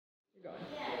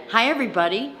Hi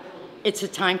everybody, it's a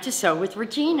time to sew with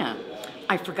Regina.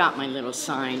 I forgot my little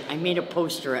sign. I made a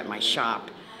poster at my shop,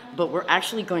 but we're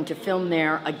actually going to film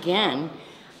there again.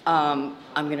 I'm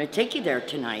gonna take you there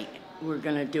tonight. We're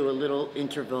gonna do a little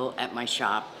interval at my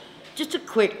shop. Just a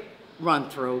quick run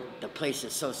through. The place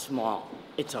is so small,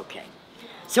 it's okay.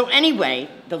 So anyway,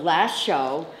 the last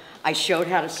show, I showed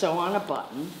how to sew on a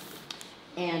button,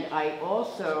 and I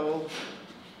also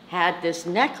had this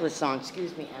necklace on.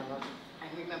 Excuse me, Emma.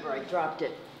 I remember I dropped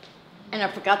it. And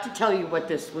I forgot to tell you what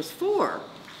this was for.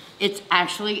 It's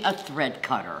actually a thread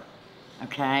cutter,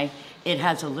 okay? It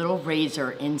has a little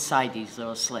razor inside these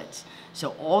little slits.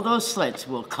 So all those slits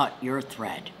will cut your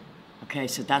thread. Okay,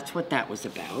 so that's what that was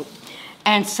about.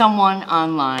 And someone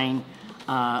online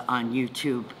on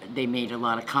YouTube, they made a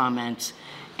lot of comments,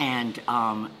 and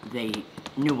they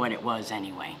knew what it was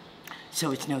anyway.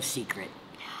 So it's no secret.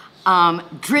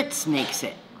 Dritz makes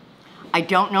it. I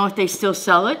don't know if they still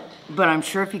sell it, but I'm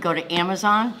sure if you go to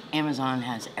Amazon, Amazon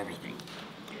has everything.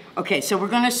 Okay, so we're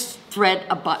gonna thread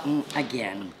a button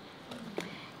again.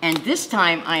 And this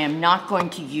time I am not going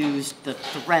to use the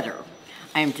threader.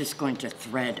 I am just going to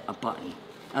thread a button,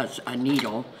 a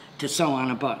needle to sew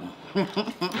on a button.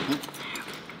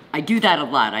 I do that a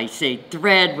lot. I say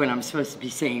thread when I'm supposed to be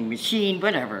saying machine,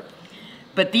 whatever.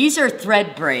 But these are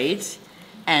thread braids,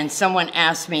 and someone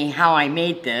asked me how I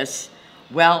made this.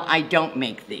 Well, I don't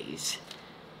make these.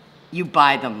 You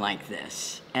buy them like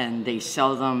this, and they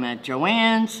sell them at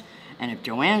Joann's, and if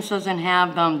Joann's doesn't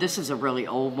have them, this is a really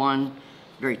old one,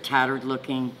 very tattered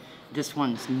looking. This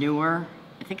one's newer.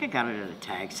 I think I got it at a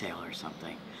tag sale or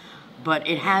something. But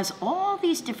it has all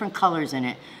these different colors in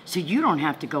it, so you don't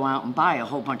have to go out and buy a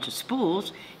whole bunch of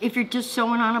spools if you're just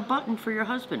sewing on a button for your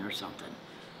husband or something,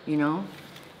 you know?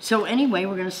 So anyway,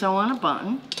 we're gonna sew on a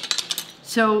button.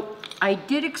 So I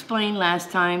did explain last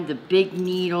time the big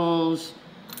needles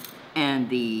and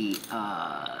the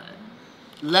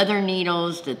leather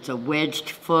needles. That's a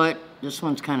wedged foot. This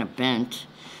one's kind of bent,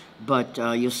 but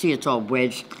you'll see it's all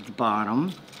wedged at the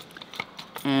bottom.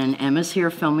 And Emma's here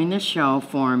filming the show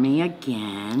for me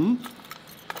again.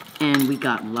 And we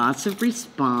got lots of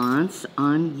response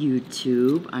on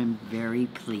YouTube. I'm very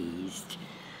pleased.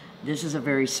 This is a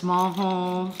very small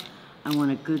hole. I want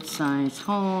a good size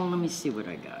hole. Let me see what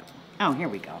I got. Oh, here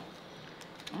we go.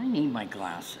 I need my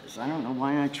glasses. I don't know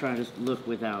why I try to look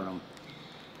without them.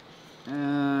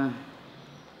 They're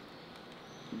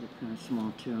kind of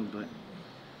small too, but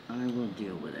I will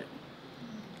deal with it.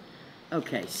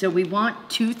 Okay, so we want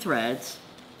 2 threads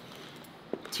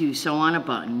to sew on a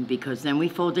button, because then we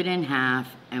fold it in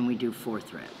half and we do 4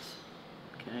 threads.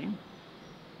 Okay?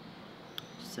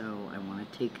 So I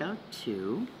want to take out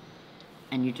 2,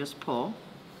 and you just pull,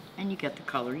 and you get the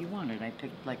color you wanted. I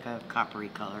picked like a coppery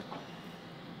color.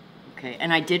 Okay,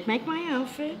 and I did make my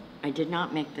outfit. I did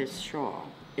not make this shawl.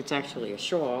 It's actually a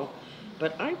shawl,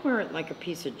 but I wear it like a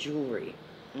piece of jewelry,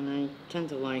 and I tend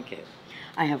to like it.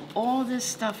 I have all this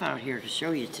stuff out here to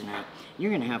show you tonight.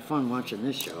 You're gonna have fun watching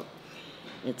this show.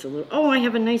 It's a little, oh, I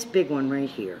have a nice big one right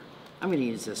here. I'm gonna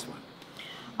use this one.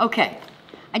 Okay,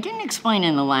 I didn't explain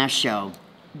in the last show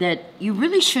that you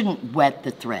really shouldn't wet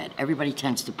the thread. Everybody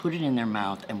tends to put it in their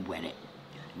mouth and wet it.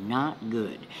 Not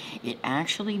good. It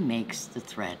actually makes the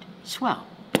thread swell.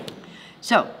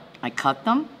 So I cut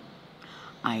them,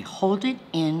 I hold it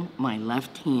in my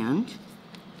left hand,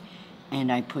 and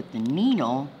I put the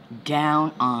needle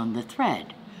down on the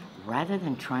thread rather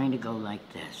than trying to go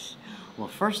like this. Well,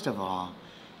 first of all,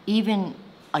 even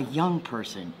a young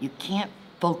person, you can't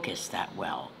focus that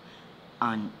well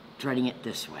on threading it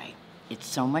this way. It's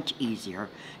so much easier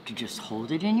to just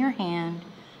hold it in your hand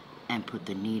and put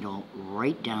the needle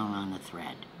right down on the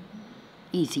thread.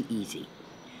 Easy, easy.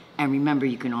 And remember,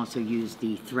 you can also use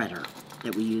the threader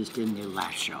that we used in the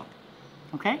last show.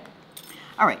 Okay?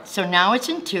 All right, so now it's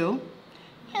in 2.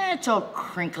 Yeah, it's all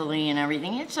crinkly and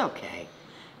everything. It's okay,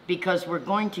 because we're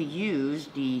going to use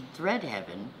the Thread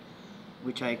Heaven,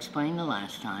 which I explained the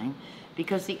last time,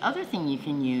 because the other thing you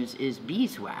can use is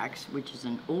beeswax, which is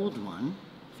an old one.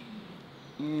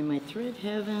 And my Thread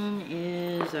Heaven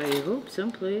is, I hope,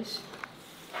 someplace.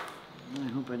 I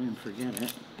hope I didn't forget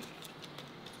it.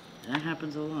 That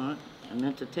happens a lot. I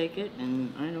meant to take it,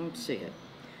 and I don't see it.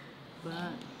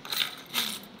 But,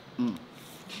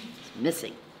 it's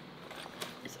missing.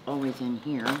 It's always in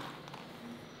here,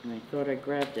 and I thought I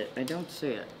grabbed it. I don't see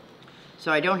it.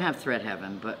 So I don't have Thread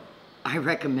Heaven, but I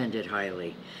recommend it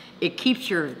highly. It keeps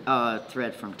your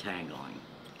thread from tangling.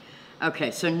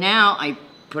 Okay, so now I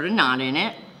put a knot in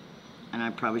it, and I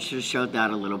probably should have showed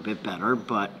that a little bit better,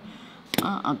 but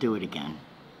I'll do it again.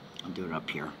 I'll do it up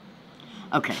here.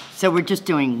 Okay, so we're just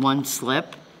doing 1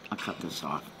 slip. I'll cut this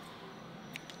off.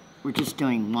 we're just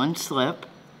doing one slip,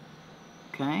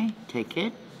 okay? Take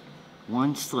it,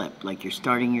 one slip, like you're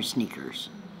starting your sneakers,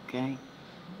 okay?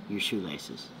 Your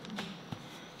shoelaces.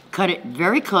 Cut it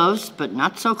very close, but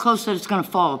not so close that it's gonna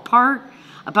fall apart,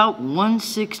 about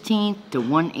 1/16 to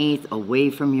 1/8 away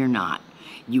from your knot.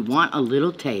 You want a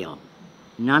little tail.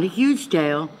 Not a huge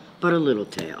tail, but a little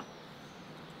tail,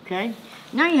 okay?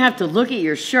 Now you have to look at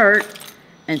your shirt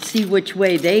and see which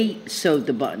way they sewed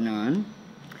the button on.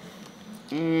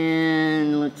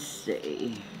 And let's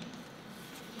see,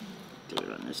 do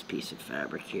it on this piece of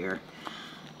fabric here.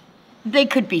 They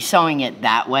could be sewing it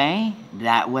that way,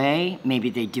 maybe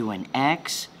they do an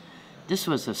X. This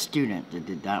was a student that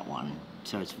did that one,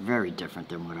 so it's very different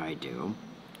than what I do.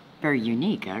 Very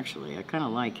unique, actually, I kind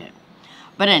of like it.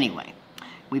 But anyway,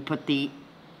 we put the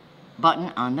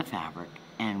button on the fabric,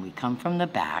 and we come from the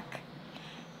back,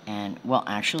 and, well,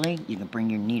 actually, you can bring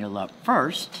your needle up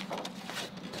first,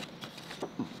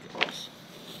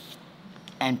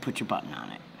 and put your button on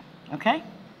it, okay?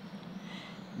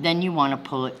 Then you want to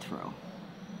pull it through.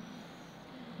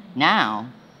 Now,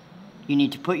 you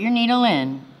need to put your needle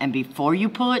in, and before you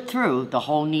pull it through, the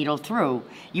whole needle through,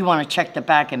 you want to check the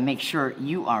back and make sure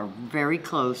you are very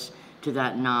close to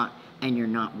that knot and you're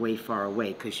not way far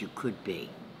away, because you could be.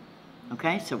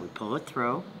 Okay, so we pull it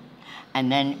through,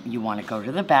 and then you want to go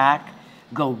to the back,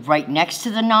 go right next to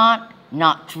the knot,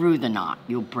 not through the knot.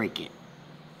 You'll break it.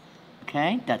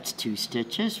 Okay, that's 2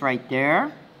 stitches right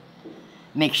there.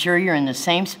 Make sure you're in the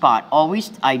same spot.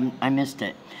 Always, I missed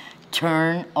it.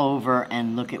 Turn over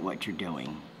and look at what you're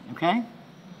doing, okay?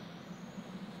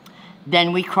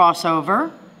 Then we cross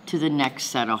over to the next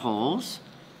set of holes.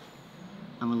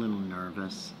 I'm a little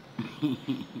nervous.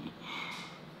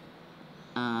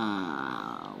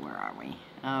 Where are we?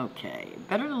 Okay,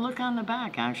 better to look on the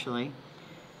back, actually.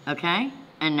 Okay,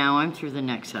 and now I'm through the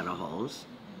next set of holes,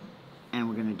 and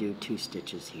we're gonna do 2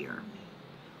 stitches here.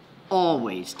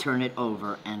 Always turn it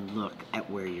over and look at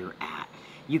where you're at.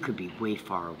 You could be way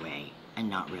far away and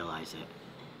not realize it.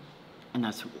 And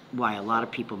that's why a lot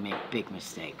of people make big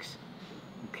mistakes.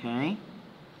 Okay?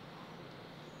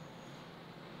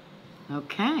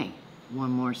 Okay,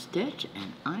 one more stitch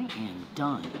and I am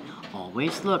done.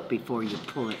 Always look before you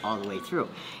pull it all the way through.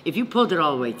 If you pulled it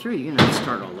all the way through, you're gonna have to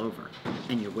start all over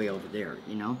and you're way over there,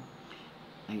 you know?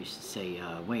 I used to say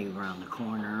way around the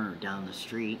corner or down the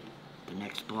street, the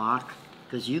next block,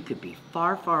 because you could be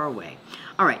far, far away.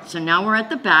 All right, so now we're at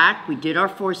the back. We did our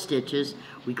 4 stitches.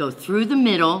 We go through the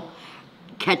middle,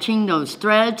 catching those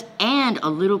threads and a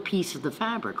little piece of the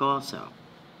fabric also.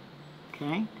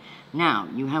 Okay, now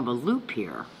you have a loop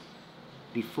here.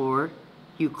 Before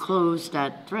you close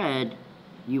that thread,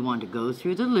 you want to go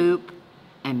through the loop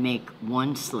and make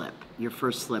 1 slip, your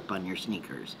first slip on your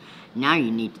sneakers. Now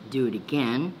you need to do it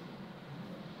again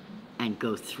and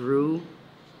go through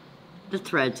the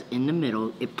threads in the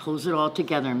middle. It pulls it all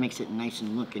together and makes it nice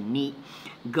and looking neat.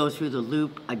 Go through the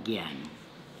loop again.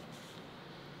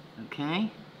 Okay?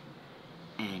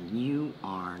 And you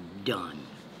are done.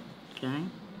 Okay?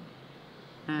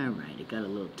 All right, it got a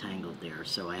little tangled there,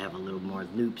 so I have a little more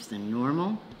loops than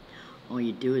normal. All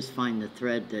you do is find the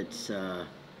thread that's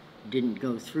didn't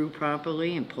go through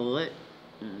properly and pull it,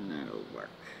 and that'll work.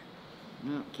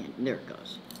 No, can't, there it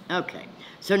goes. Okay,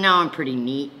 so now I'm pretty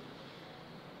neat.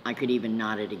 I could even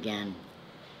knot it again,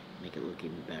 make it look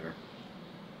even better.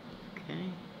 Okay,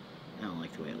 I don't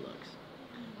like the way it looks.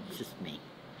 It's just me.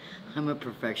 I'm a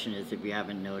perfectionist if you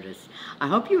haven't noticed. I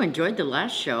hope you enjoyed the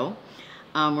last show.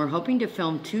 We're hoping to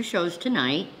film 2 shows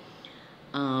tonight.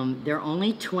 They're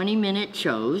only 20-minute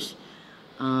shows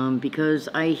because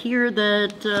I hear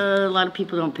that a lot of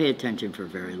people don't pay attention for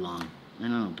very long.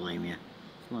 And I don't blame you.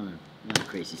 There's a lot of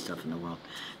crazy stuff in the world.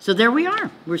 So there we are.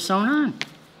 We're sewn on.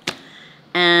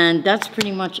 And that's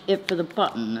pretty much it for the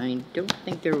button. I don't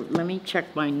think there... Let me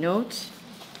check my notes.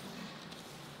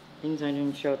 Things I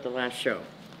didn't show at the last show.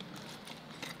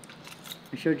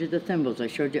 I showed you the thimbles. I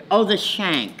showed you... Oh, the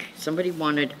shank. Somebody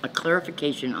wanted a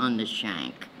clarification on the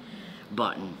shank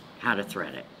button. How to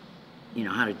thread it. You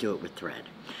know, how to do it with thread.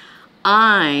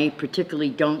 I particularly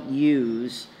don't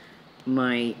use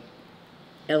my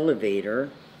elevator,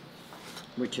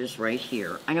 which is right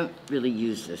here. I don't really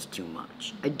use this too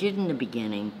much. I did in the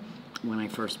beginning when I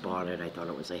first bought it. I thought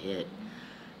it was a hit.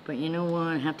 But you know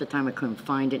what? Half the time I couldn't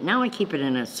find it. Now I keep it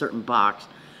in a certain box,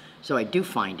 so I do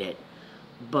find it.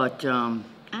 But I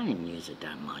didn't use it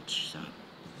that much. So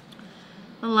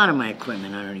a lot of my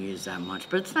equipment I don't use that much,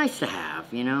 but it's nice to have,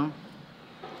 you know?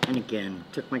 And again,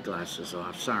 took my glasses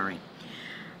off, sorry.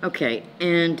 Okay,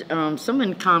 and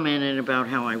someone commented about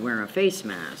how I wear a face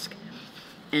mask.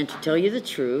 And to tell you the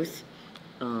truth,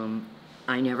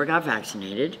 I never got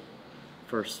vaccinated.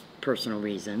 for personal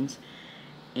reasons.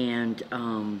 And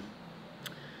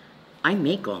I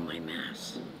make all my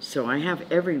masks. So I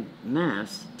have every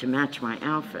mask to match my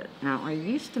outfit. Now, I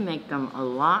used to make them a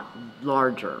lot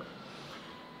larger.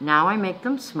 Now I make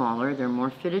them smaller. They're more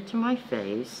fitted to my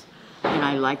face. And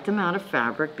I like them out of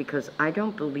fabric because I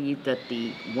don't believe that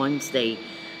the ones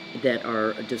that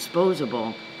are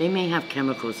disposable, they may have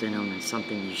chemicals in them and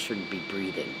something you shouldn't be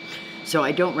breathing. So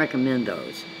I don't recommend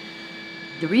those.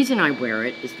 The reason I wear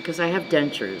it is because I have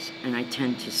dentures and I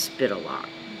tend to spit a lot.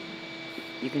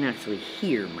 You can actually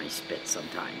hear my spit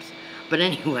sometimes. But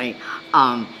anyway,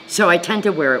 so I tend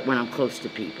to wear it when I'm close to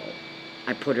people.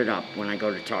 I put it up when I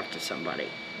go to talk to somebody.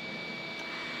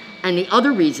 And the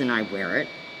other reason I wear it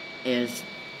is,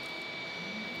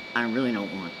 I really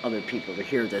don't want other people to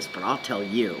hear this, but I'll tell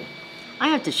you, I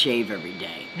have to shave every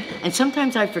day. And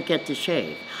sometimes I forget to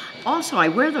shave. Also, I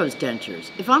wear those dentures.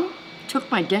 If I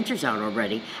took my dentures out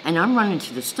already and I'm running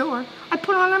to the store, I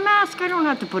put on a mask. I don't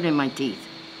have to put in my teeth.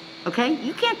 Okay?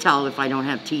 You can't tell if I don't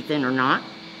have teeth in or not.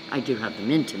 I do have them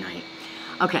in tonight.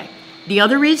 Okay. The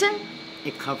other reason?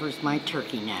 It covers my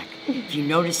turkey neck. If you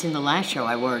notice in the last show,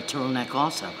 I wore a turtleneck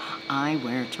also. I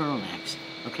wear turtlenecks,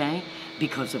 okay?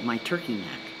 Because of my turkey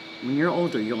neck. When you're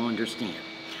older, you'll understand.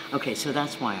 Okay, so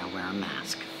that's why I wear a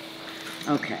mask.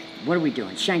 Okay, what are we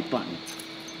doing? Shank button.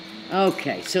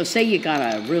 Okay, so say you got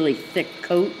a really thick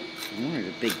coat. I wanted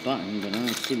a big button, but I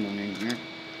don't see one in here.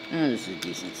 Oh, this is a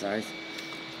decent size.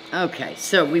 Okay,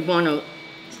 so we want to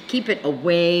keep it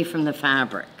away from the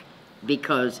fabric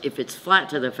because if it's flat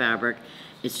to the fabric,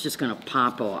 it's just going to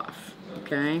pop off,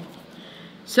 okay?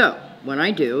 So what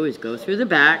I do is go through the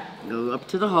back, go up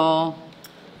to the hole,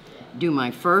 do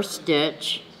my first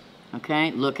stitch,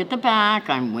 okay? Look at the back.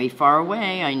 I'm way far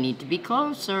away. I need to be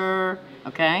closer,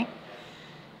 okay?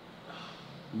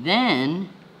 Then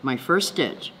my first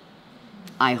stitch,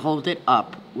 I hold it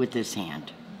up with this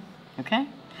hand, okay?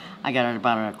 I got it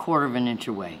about 1/4 inch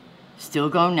away. Still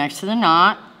go next to the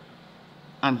knot.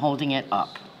 I'm holding it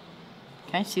up.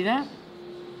 Okay, see that?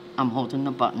 I'm holding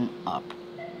the button up.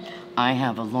 I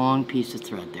have a long piece of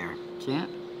thread there. See it?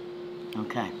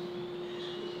 Okay.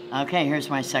 Okay, here's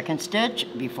my second stitch.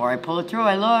 Before I pull it through,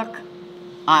 I look.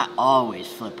 I always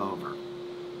flip over.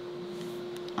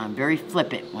 I'm very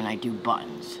flippant when I do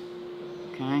buttons.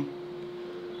 Okay?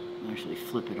 I actually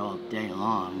flip it all day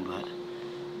long, but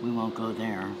we won't go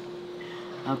there.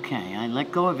 Okay, I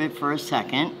let go of it for a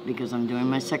second because I'm doing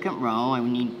my second row. I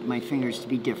need my fingers to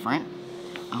be different.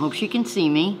 I hope she can see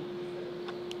me.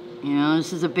 You know,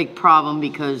 this is a big problem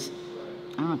because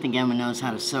I don't think Emma knows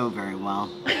how to sew very well.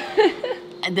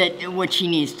 What she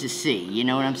needs to see, you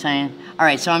know what I'm saying? All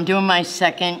right, so I'm doing my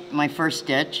first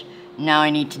stitch. Now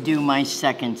I need to do my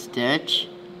second stitch.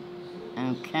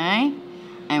 Okay,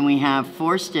 and we have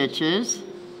 4 stitches.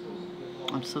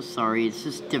 I'm so sorry, it's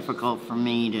just difficult for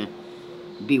me to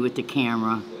be with the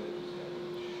camera.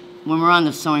 When we're on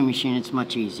the sewing machine, it's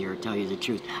much easier, to tell you the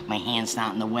truth. My hand's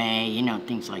not in the way, you know,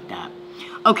 things like that.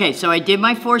 Okay, so I did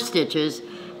my 4 stitches,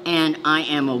 and I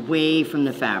am away from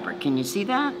the fabric. Can you see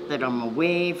that? That I'm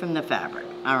away from the fabric.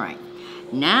 All right.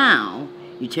 Now,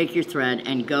 you take your thread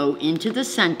and go into the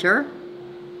center.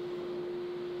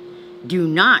 Do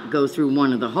not go through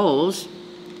one of the holes,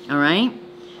 all right?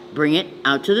 Bring it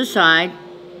out to the side,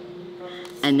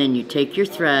 and then you take your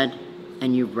thread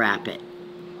and you wrap it,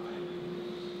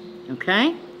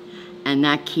 okay? And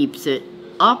that keeps it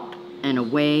up and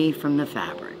away from the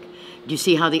fabric. Do you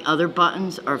see how the other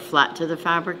buttons are flat to the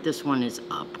fabric? This one is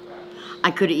up. I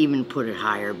could have even put it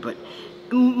higher, but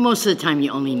most of the time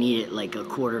you only need it like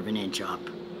 1/4 inch up,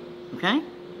 okay?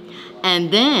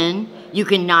 And then you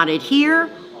can knot it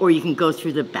here or you can go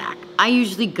through the back. I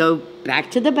usually go back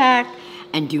to the back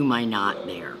and do my knot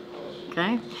there,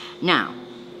 okay? Now,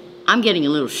 I'm getting a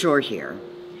little short here,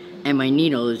 and my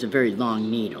needle is a very long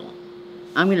needle.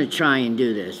 I'm gonna try and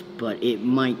do this, but it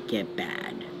might get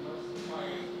bad.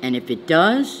 And if it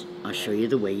does, I'll show you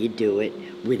the way you do it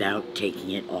without taking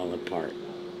it all apart.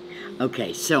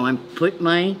 Okay, so I'm put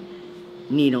my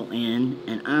needle in,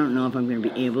 and I don't know if I'm gonna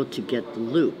be able to get the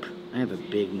loop. I have a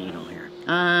big needle here.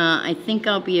 I think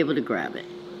I'll be able to grab it,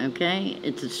 okay?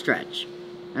 It's a stretch,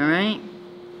 all right?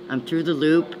 I'm through the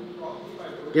loop.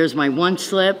 There's my one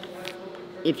slip.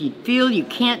 If you feel you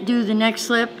can't do the next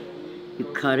slip, you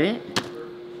cut it,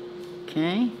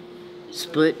 okay?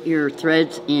 Split your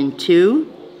threads in 2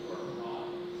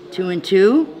 and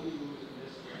 2.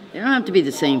 They don't have to be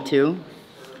the same 2.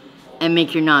 And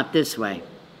make your knot this way,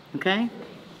 okay?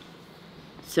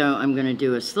 So I'm gonna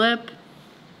do a slip,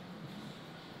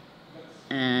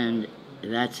 and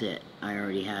that's it. I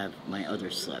already have my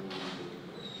other slip.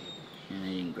 And I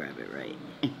didn't didn't grab it right.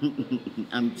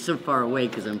 I'm so far away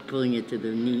because I'm pulling it to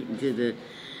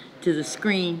the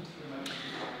screen.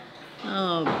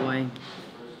 Oh boy,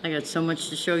 I got so much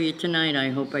to show you tonight. I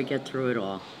hope I get through it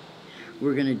all.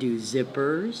 We're gonna do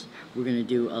zippers. We're gonna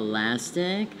do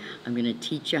elastic. I'm gonna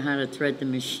teach you how to thread the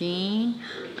machine.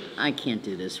 I can't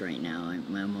do this right now.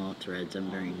 I'm all threads.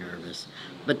 I'm very nervous.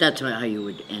 But that's how you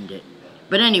would end it.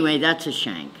 But anyway, that's a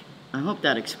shank. I hope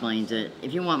that explains it.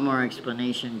 If you want more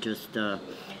explanation, just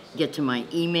get to my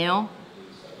email,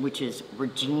 which is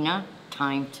Regina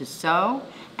Time to Sew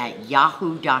at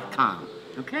yahoo.com.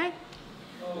 Okay?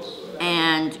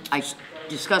 And I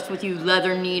discussed with you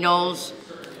leather needles.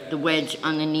 The wedge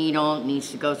on the needle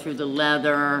needs to go through the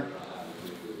leather.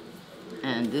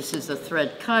 And this is a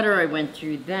thread cutter. I went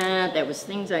through that. That was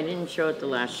things I didn't show at the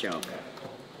last show.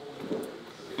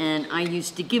 And I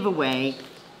used to give away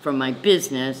from my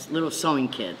business little sewing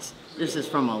kits. This is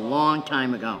from a long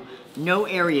time ago. No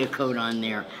area code on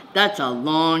there. That's a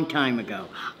long time ago.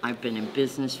 I've been in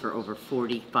business for over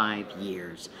 45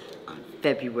 years on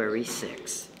February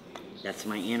 6th. That's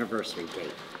my anniversary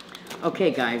date.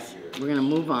 Okay, guys, we're gonna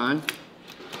move on.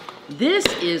 This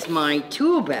is my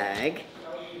tool bag,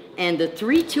 and the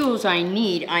 3 tools I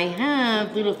need, I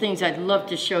have little things I'd love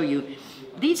to show you.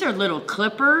 These are little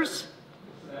clippers.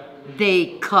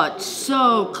 They cut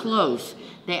so close.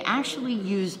 They actually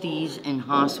use these in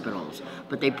hospitals,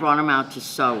 but they brought them out to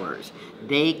sewers.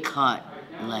 They cut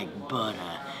like butter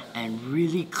and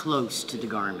really close to the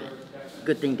garment.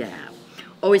 Good thing to have.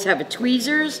 Always have a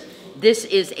tweezers. This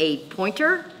is a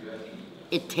pointer.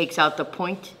 It takes out the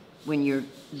point when you're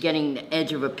getting the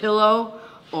edge of a pillow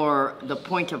or the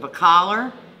point of a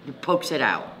collar. It pokes it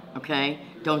out, okay?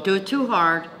 Don't do it too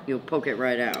hard. You'll poke it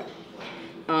right out.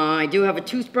 I do have a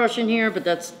toothbrush in here, but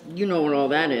that's, you know what all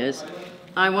that is.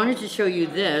 I wanted to show you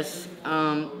this.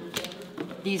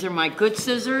 These are my good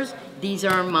scissors. These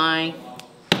are my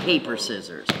paper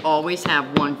scissors. Always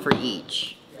have one for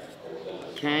each,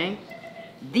 okay?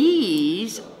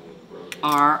 These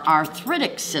are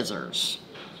arthritic scissors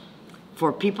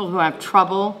for people who have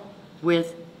trouble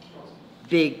with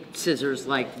big scissors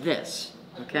like this,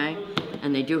 okay?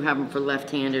 And they do have them for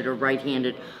left-handed or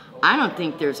right-handed. I don't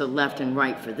think there's a left and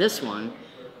right for this one.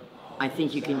 I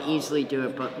think you can easily do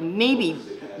it, but maybe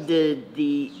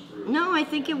no, I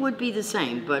think it would be the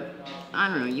same, but I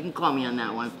don't know, you can call me on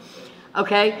that one.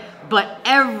 Okay, but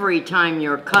every time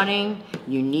you're cutting,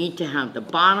 you need to have the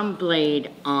bottom blade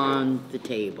on the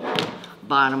table.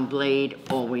 Bottom blade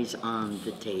always on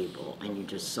the table, and you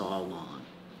just saw along.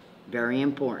 Very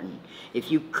important.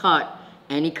 If you cut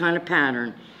any kind of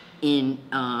pattern in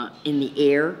the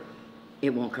air, it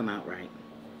won't come out right,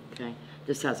 okay?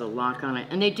 This has a lock on it.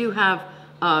 And they do have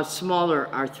smaller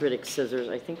arthritic scissors.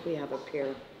 I think we have a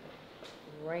pair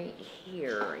right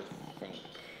here, I think.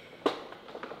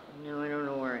 No, I don't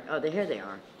know where, oh, here they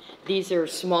are. These are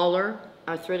smaller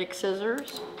arthritic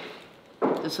scissors.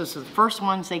 This was the first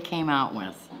ones they came out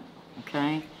with,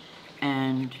 okay?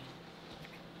 And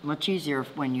much easier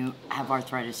when you have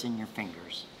arthritis in your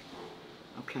fingers.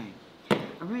 Okay.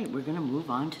 All right, we're gonna move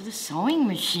on to the sewing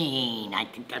machine. I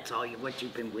think that's what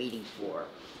you've been waiting for.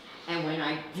 And when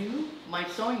I do my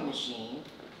sewing machine,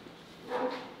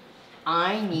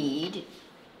 I need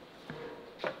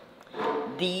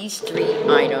these 3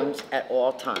 items at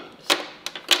all times.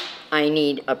 I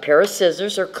need a pair of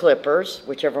scissors or clippers,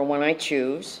 whichever one I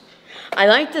choose. I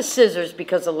like the scissors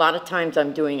because a lot of times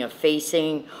I'm doing a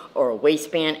facing or a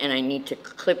waistband and I need to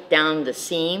clip down the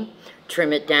seam,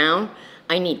 trim it down.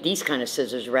 I need these kind of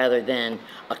scissors rather than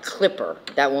a clipper.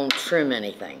 That won't trim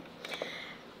anything.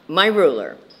 My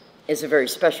ruler is a very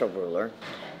special ruler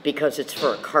because it's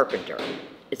for a carpenter.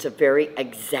 It's a very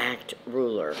exact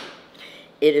ruler.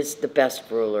 It is the best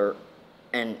ruler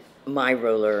and my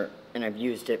ruler, and I've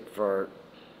used it for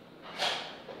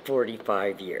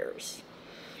 45 years.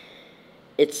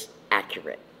 It's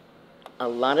accurate. A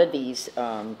lot of these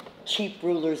cheap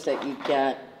rulers that you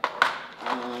get,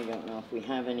 I don't know if we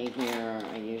have any here.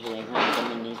 I usually have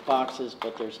them in these boxes,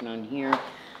 but there's none here.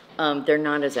 They're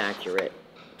not as accurate.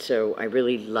 So I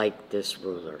really like this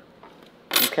ruler.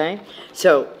 Okay?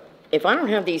 So if I don't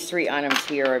have these 3 items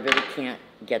here, I really can't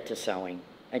get to sewing.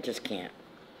 I just can't.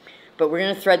 But we're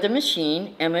going to thread the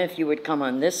machine. Emma, if you would come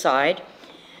on this side.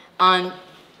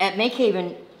 At Make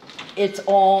Haven, it's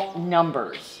all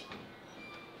numbers.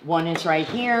 1 is right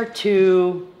here,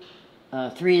 2,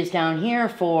 3 is down here,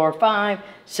 4, 5.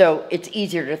 So it's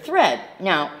easier to thread.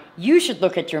 Now, you should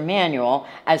look at your manual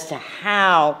as to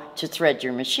how to thread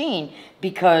your machine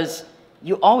because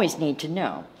you always need to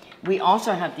know. We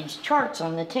also have these charts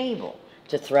on the table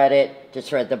to thread it, to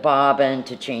thread the bobbin,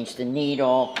 to change the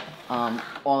needle.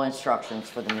 all instructions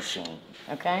for the machine,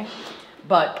 okay?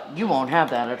 But you won't have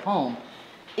that at home.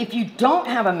 If you don't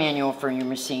have a manual for your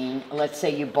machine, let's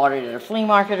say you bought it at a flea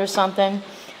market or something,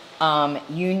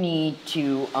 you need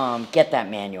to get that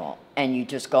manual. And you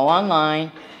just go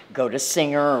online, go to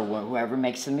Singer or whoever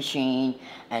makes the machine,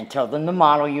 and tell them the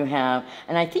model you have.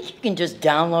 And I think you can just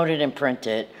download it and print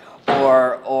it,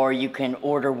 or you can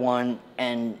order one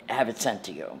and have it sent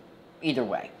to you. Either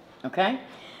way, okay?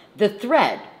 The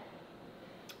thread,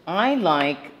 I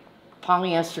like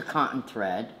polyester cotton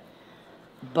thread,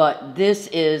 but this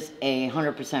is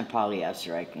 100%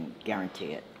 polyester, I can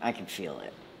guarantee it. I can feel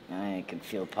it. I can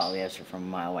feel polyester from a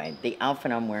mile away. The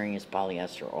outfit I'm wearing is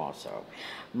polyester also.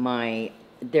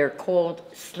 They're called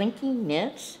Slinky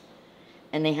Knits,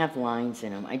 and they have lines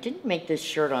in them. I didn't make this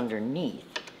shirt underneath,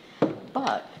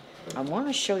 but I want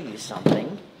to show you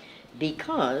something,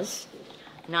 because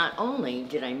not only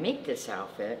did I make this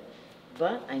outfit,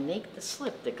 but I make the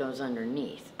slip that goes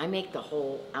underneath. I make the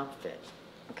whole outfit,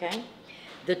 okay?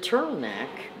 The turtleneck,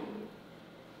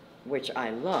 which I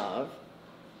love,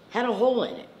 had a hole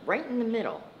in it, right in the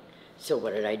middle. So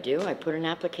what did I do? I put an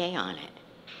applique on it.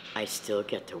 I still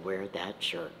get to wear that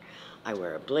shirt. I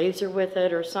wear a blazer with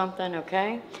it or something,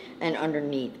 okay? And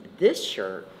underneath this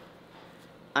shirt,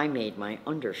 I made my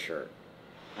undershirt.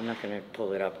 I'm not gonna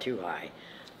pull it up too high,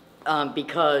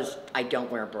 because I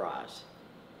don't wear bras.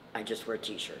 I just wear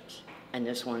t-shirts. And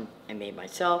this one I made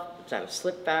myself. It's out of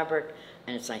slip fabric,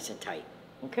 and it's nice and tight,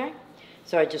 okay?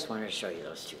 So I just wanted to show you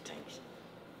those two things,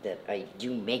 that I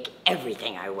do make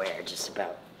everything I wear, just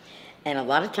about. And a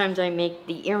lot of times I make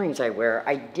the earrings I wear.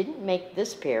 I didn't make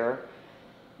this pair,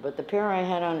 but the pair I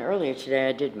had on earlier today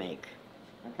I did make,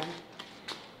 okay?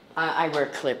 I wear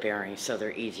clip earrings, so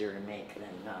they're easier to make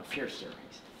than pierced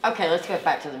earrings. Okay, let's get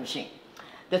back to the machine.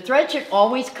 The thread should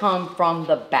always come from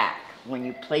the back when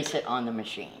you place it on the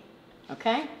machine,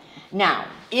 okay? Now,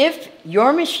 if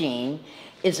your machine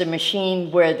is a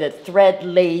machine where the thread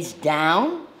lays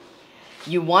down,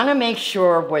 you want to make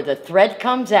sure where the thread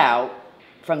comes out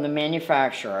from the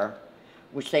manufacturer,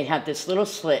 which they have this little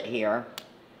slit here,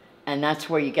 and that's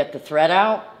where you get the thread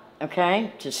out,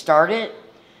 okay, to start it.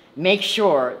 Make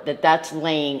sure that that's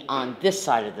laying on this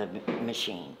side of the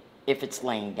machine, if it's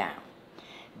laying down.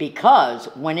 Because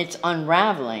when it's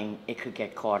unraveling, it could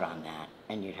get caught on that,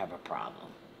 and you'd have a problem.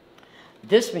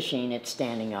 This machine, it's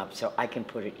standing up, so I can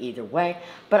put it either way,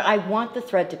 but I want the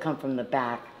thread to come from the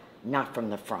back, not from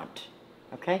the front.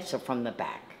 Okay, so from the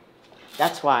back.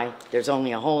 That's why there's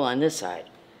only a hole on this side.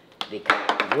 Because,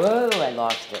 whoa, I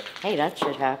lost it. Hey, that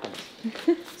shit happens.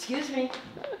 Excuse me.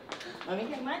 Let me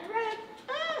get my thread.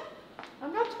 Ah,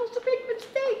 I'm not supposed to make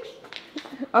mistakes.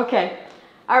 Okay,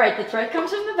 all right, the thread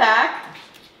comes from the back.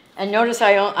 And notice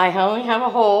I only have a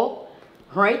hole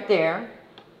right there.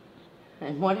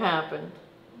 And what happened?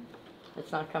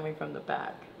 It's not coming from the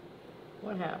back.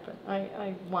 What happened?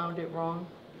 I wound it wrong.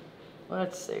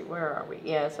 Let's see, where are we?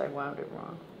 Yes, I wound it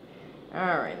wrong.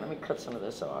 All right, let me cut some of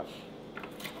this off.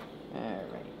 All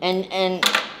right, and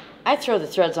I throw the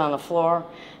threads on the floor,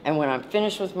 and when I'm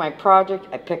finished with my project,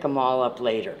 I pick them all up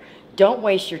later. Don't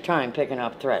waste your time picking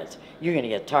up threads. You're gonna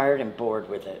get tired and bored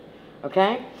with it,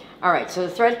 okay? All right, so the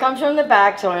thread comes from the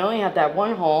back, so I only have that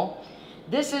one hole.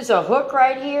 This is a hook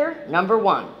right here, number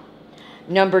 1.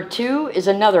 Number 2 is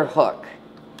another hook.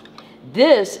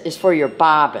 This is for your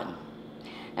bobbin,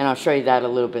 and I'll show you that a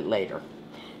little bit later.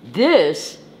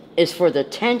 This is for the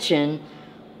tension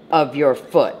of your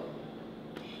foot.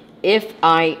 If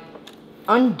I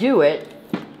undo it,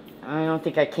 I don't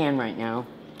think I can right now,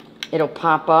 it'll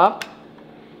pop up,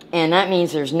 and that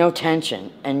means there's no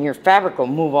tension, and your fabric will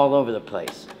move all over the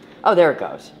place. Oh, there it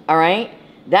goes, all right?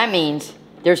 That means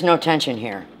there's no tension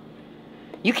here.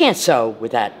 You can't sew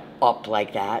with that up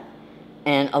like that.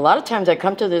 And a lot of times I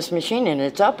come to this machine and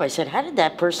it's up. I said, how did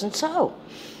that person sew?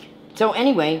 So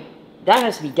anyway, that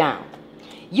has to be down.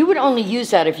 You would only use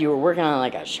that if you were working on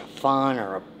like a chiffon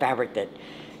or a fabric that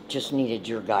just needed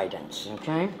your guidance,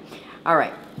 okay? All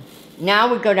right,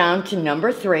 now we go down to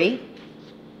number 3,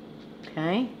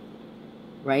 okay?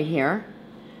 Right here.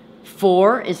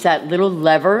 4 is that little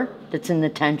lever that's in the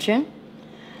tension.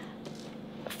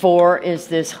 4 is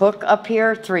this hook up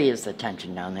here. 3 is the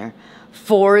tension down there.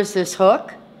 4 is this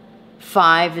hook.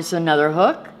 5 is another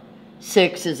hook.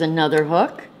 6 is another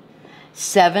hook.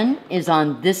 7 is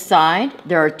on this side.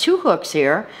 There are 2 hooks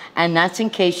here, and that's in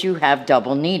case you have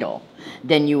double needle.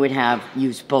 Then you would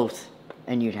use both,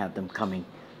 and you'd have them coming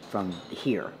from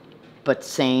here. But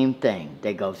same thing.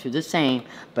 They go through the same,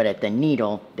 but at the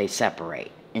needle, they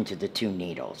separate into the 2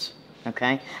 needles,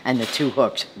 okay? And the 2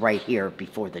 hooks right here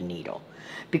before the needle.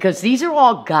 Because these are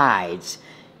all guides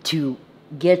to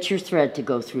get your thread to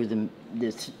go through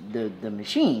the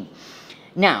machine.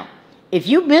 Now, if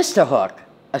you missed a hook,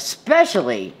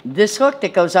 especially this hook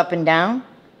that goes up and down,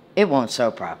 it won't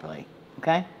sew properly,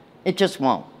 okay? It just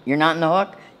won't. You're not in the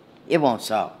hook, it won't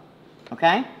sew,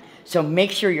 okay? So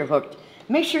make sure you're hooked.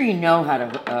 Make sure you know how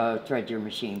to thread your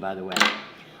machine, by the way.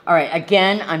 All right,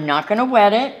 again, I'm not gonna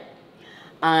wet it.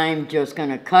 I'm just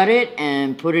gonna cut it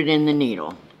and put it in the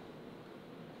needle.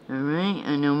 All right,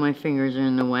 I know my fingers are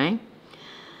in the way.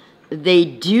 They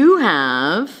do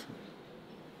have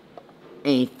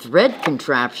a thread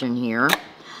contraption here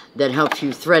that helps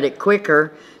you thread it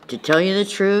quicker. To tell you the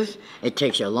truth, it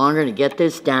takes you longer to get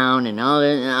this down and all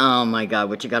that. Oh my God,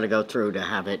 what you gotta go through to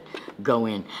have it go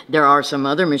in. There are some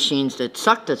other machines that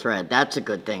suck the thread. That's a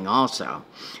good thing also.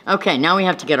 Okay, now we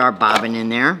have to get our bobbin in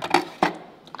there.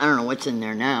 I don't know what's in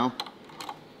there now.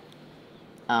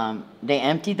 They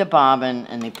empty the bobbin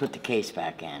and they put the case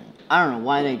back in. I don't know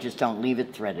why they just don't leave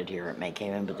it threaded here at Make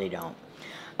Haven, but they don't.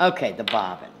 Okay, the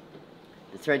bobbin.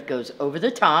 The thread goes over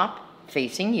the top,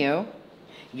 facing you.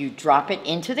 You drop it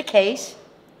into the case,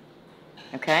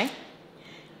 okay?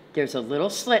 There's a little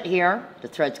slit here. The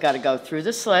thread's got to go through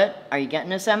the slit. Are you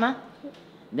getting this, Emma?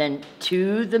 Then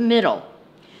to the middle.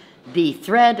 The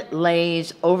thread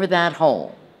lays over that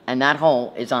hole, and that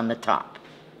hole is on the top,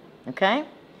 okay?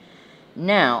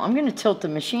 Now, I'm going to tilt the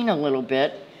machine a little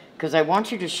bit because I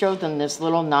want you to show them this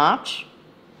little notch.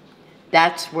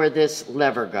 That's where this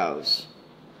lever goes.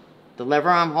 The lever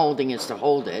I'm holding is to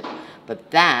hold it,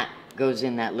 but that goes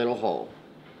in that little hole.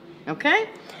 Okay?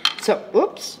 So,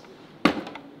 oops.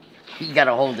 You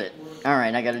gotta hold it. All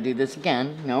right, I gotta do this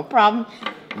again. No problem.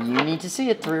 You need to see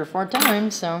it 3 or 4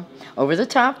 times. So, over the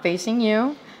top, facing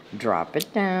you. Drop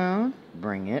it down.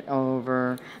 Bring it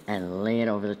over and lay it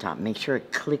over the top. Make sure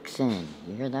it clicks in.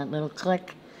 You hear that little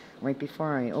click right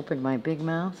before I opened my big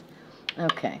mouth?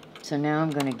 Okay, so now I'm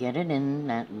gonna get it in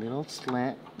that little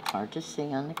slit. Hard to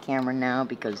see on the camera now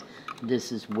because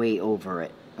this is way over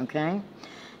it. Okay?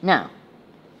 Now,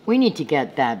 we need to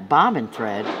get that bobbin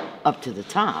thread up to the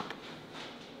top.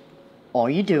 All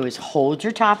you do is hold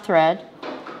your top thread,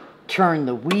 turn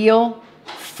the wheel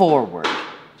forward,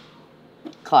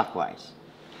 clockwise.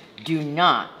 Do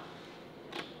not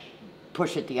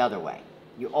push it the other way.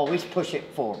 You always push it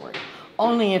forward.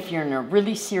 Only if you're in a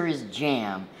really serious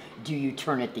jam do you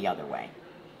turn it the other way.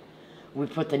 We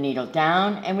put the needle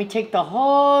down and we take the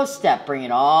whole step, bring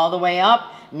it all the way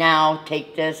up. Now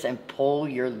take this and pull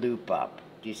your loop up.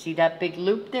 Do you see that big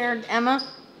loop there, Emma?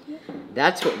 Yeah.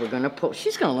 That's what we're gonna pull.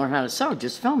 She's gonna learn how to sew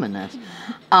just filming this.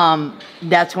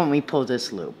 That's when we pull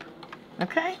this loop,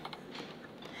 okay?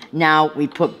 Now we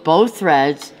put both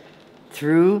threads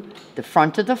through the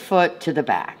front of the foot to the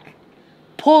back.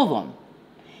 Pull them.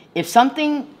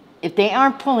 If they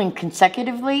aren't pulling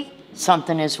consecutively,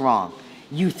 something is wrong.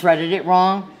 You threaded it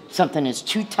wrong, something is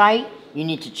too tight, you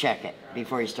need to check it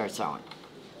before you start sewing.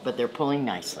 But they're pulling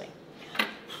nicely.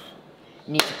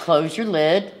 You need to close your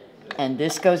lid, and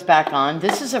this goes back on.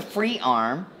 This is a free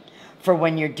arm for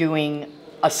when you're doing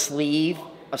a sleeve,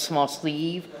 a small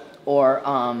sleeve, or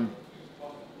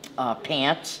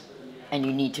pants, and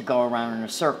you need to go around in a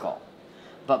circle.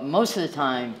 But most of the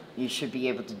time, you should be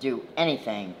able to do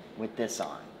anything with this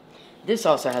on. This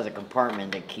also has a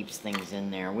compartment that keeps things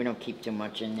in there. We don't keep too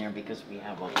much in there because we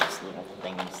have all these little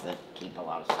things that keep a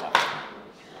lot of stuff.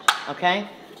 Okay?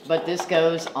 But this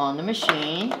goes on the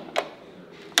machine.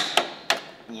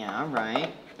 Yeah,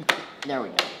 right. There we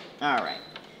go. All right.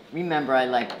 Remember, I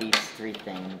like these 3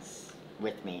 things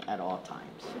with me at all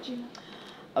times. Regina.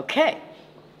 Okay.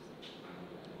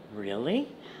 Really?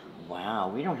 Wow,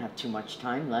 we don't have too much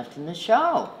time left in the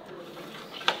show.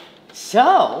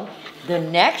 So, the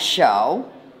next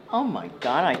show, oh my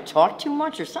God, I talk too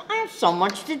much or something. I have so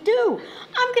much to do.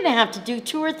 I'm going to have to do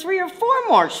 2 or 3 or 4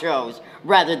 more shows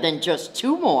rather than just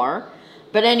 2 more.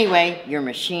 But anyway, your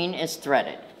machine is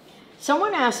threaded.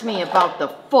 Someone asked me about the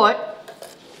foot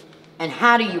and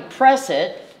how do you press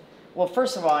it. Well,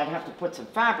 first of all, I'd have to put some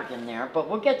fabric in there, but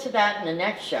we'll get to that in the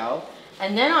next show.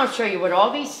 And then I'll show you what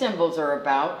all these symbols are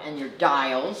about and your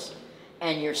dials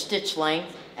and your stitch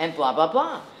length and blah, blah,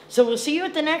 blah. So we'll see you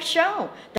at the next show.